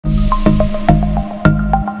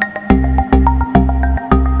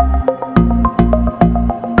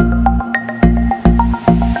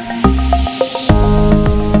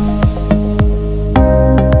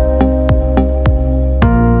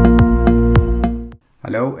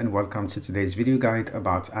Hello and welcome to today's video guide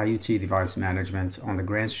about IoT device management on the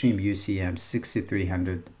Grandstream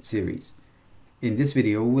UCM6300 series. In this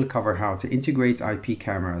video, we will cover how to integrate IP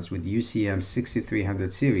cameras with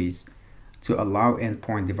UCM6300 series to allow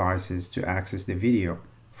endpoint devices to access the video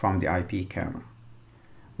from the IP camera.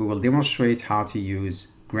 We will demonstrate how to use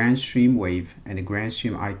Grandstream Wave and a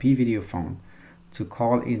Grandstream IP video phone to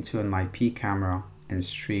call into an IP camera and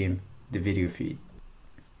stream the video feed.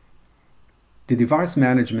 The device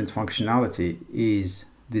management functionality is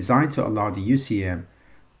designed to allow the UCM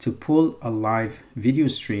to pull a live video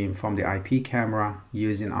stream from the IP camera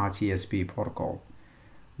using RTSP protocol.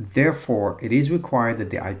 Therefore, it is required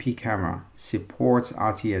that the IP camera supports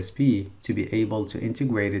RTSP to be able to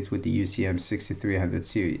integrate it with the UCM6300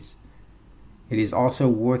 series. It is also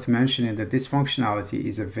worth mentioning that this functionality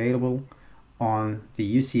is available on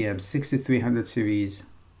the UCM6300 series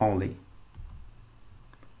only.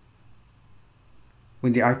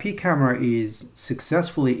 When the IP camera is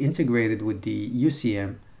successfully integrated with the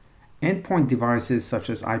UCM, endpoint devices such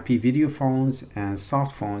as IP video phones and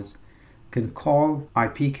soft phones can call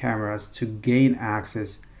IP cameras to gain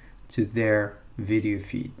access to their video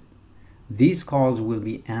feed. These calls will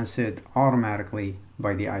be answered automatically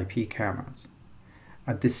by the IP cameras.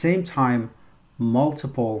 At the same time,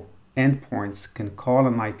 multiple endpoints can call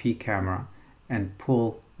an IP camera and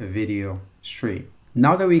pull a video stream.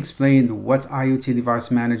 Now that we explained what IoT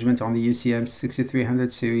device management on the UCM6300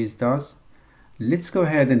 series does, let's go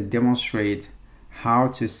ahead and demonstrate how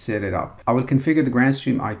to set it up. I will configure the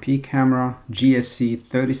Grandstream IP camera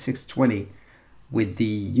GSC3620 with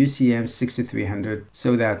the UCM6300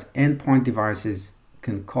 so that endpoint devices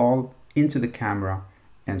can call into the camera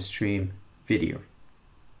and stream video.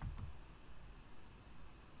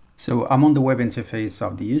 So I'm on the web interface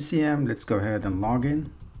of the UCM. Let's go ahead and log in.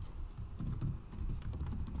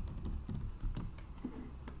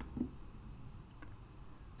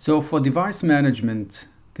 So for device management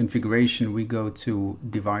configuration, we go to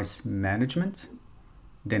device management,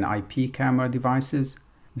 then IP camera devices.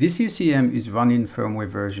 This UCM is running firmware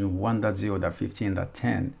version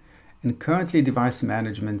 1.0.15.10, and currently device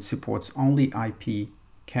management supports only IP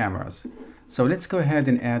cameras. So let's go ahead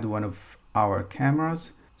and add one of our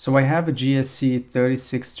cameras. So I have a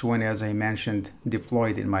GSC3620, as I mentioned,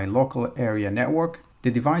 deployed in my local area network. The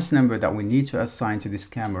device number that we need to assign to this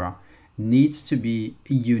camera needs to be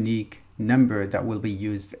a unique number that will be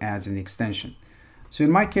used as an extension. So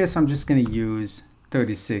in my case, I'm just going to use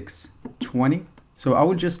 3620. So I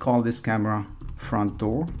will just call this camera front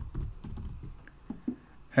door.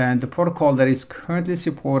 And the protocol that is currently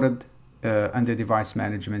supported under device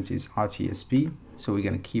management is RTSP. So we're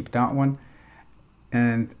going to keep that one.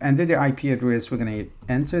 And under the IP address, we're going to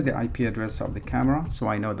enter the IP address of the camera. So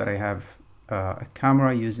I know that I have a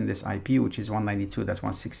camera using this IP, which is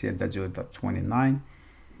 192.168.0.29.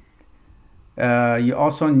 You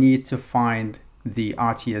also need to find the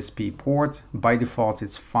RTSP port. By default,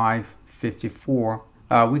 it's 554.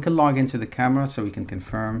 We can log into the camera so we can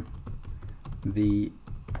confirm the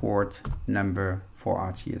port number for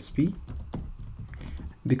RTSP.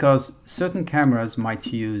 Because certain cameras might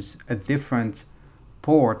use a different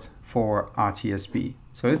port for RTSP.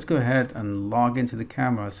 So let's go ahead and log into the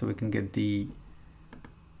camera so we can get the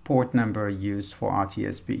port number used for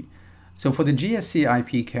RTSP. So for the GSC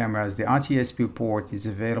IP cameras, the RTSP port is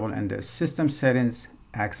available under System Settings,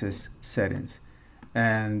 Access Settings.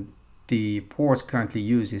 And the port currently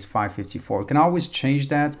used is 554. We can always change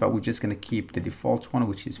that, but we're just going to keep the default one,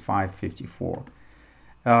 which is 554.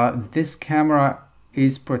 This camera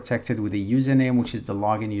is protected with a username, which is the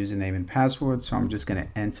login username and password. So I'm just going to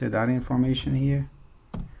enter that information here.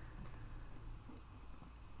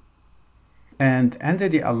 And under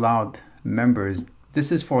the allowed members,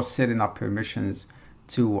 this is for setting up permissions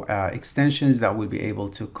to extensions that will be able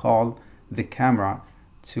to call the camera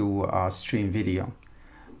to stream video.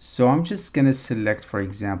 So I'm just going to select, for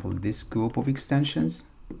example, this group of extensions.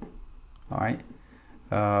 All right.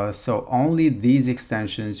 So only these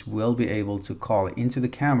extensions will be able to call into the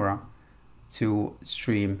camera to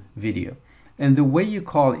stream video. And the way you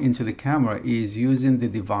call into the camera is using the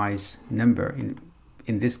device number.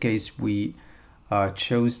 In this case, we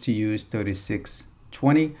chose to use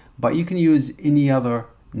 3620, but you can use any other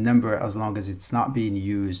number as long as it's not being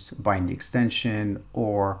used by an extension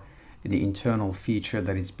or an internal feature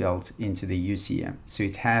that is built into the UCM. So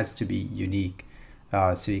it has to be unique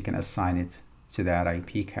so you can assign it to that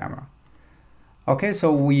IP camera. Okay,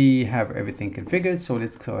 so we have everything configured. So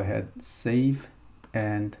let's go ahead, save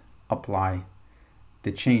and apply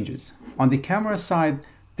the changes. On the camera side,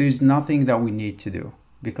 there's nothing that we need to do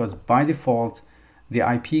because by default, the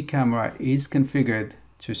IP camera is configured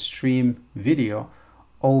to stream video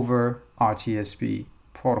over RTSP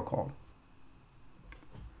protocol.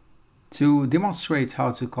 To demonstrate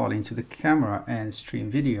how to call into the camera and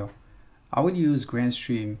stream video, I will use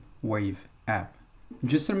Grandstream Wave app.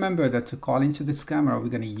 Just remember that to call into this camera, we're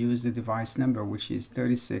going to use the device number, which is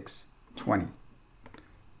 3620.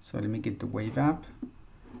 So let me get the Wave app.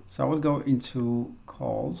 So I will go into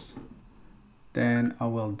calls, then I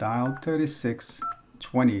will dial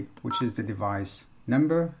 3620, which is the device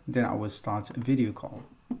number. Then I will start a video call.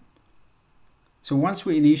 So once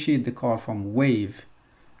we initiate the call from Wave,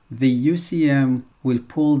 the UCM will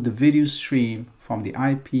pull the video stream from the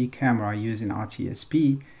IP camera using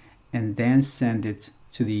RTSP and then send it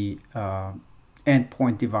to the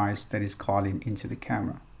endpoint device that is calling into the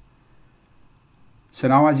camera. So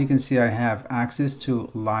now, as you can see, I have access to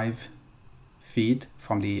live feed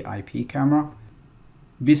from the IP camera.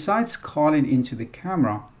 Besides calling into the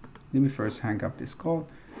camera, let me first hang up this call.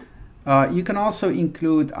 You can also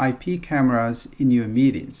include IP cameras in your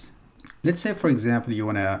meetings. Let's say, for example, you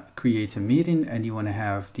want to create a meeting and you want to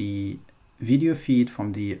have the video feed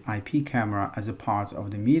from the IP camera as a part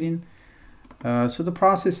of the meeting. So the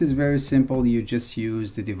process is very simple. You just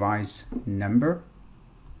use the device number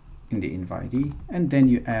in the invitee, and then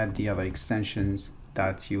you add the other extensions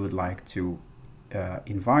that you would like to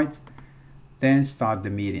invite, then start the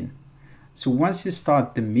meeting. So once you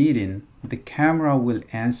start the meeting, the camera will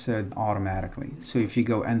answer automatically. So if you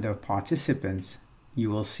go under participants, you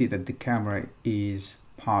will see that the camera is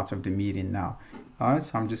part of the meeting now. All right,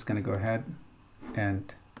 so I'm just going to go ahead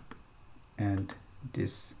and end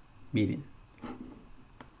this meeting.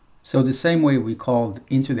 So the same way we called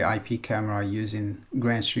into the IP camera using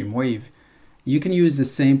Grandstream Wave, you can use the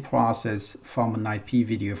same process from an IP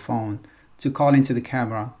video phone to call into the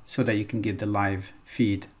camera so that you can get the live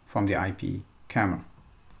feed from the IP camera.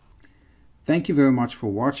 Thank you very much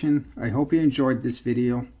for watching. I hope you enjoyed this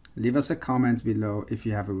video. Leave us a comment below if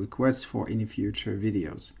you have a request for any future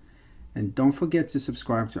videos. And don't forget to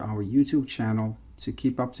subscribe to our YouTube channel to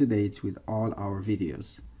keep up to date with all our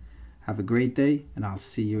videos. Have a great day, and I'll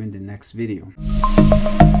see you in the next video.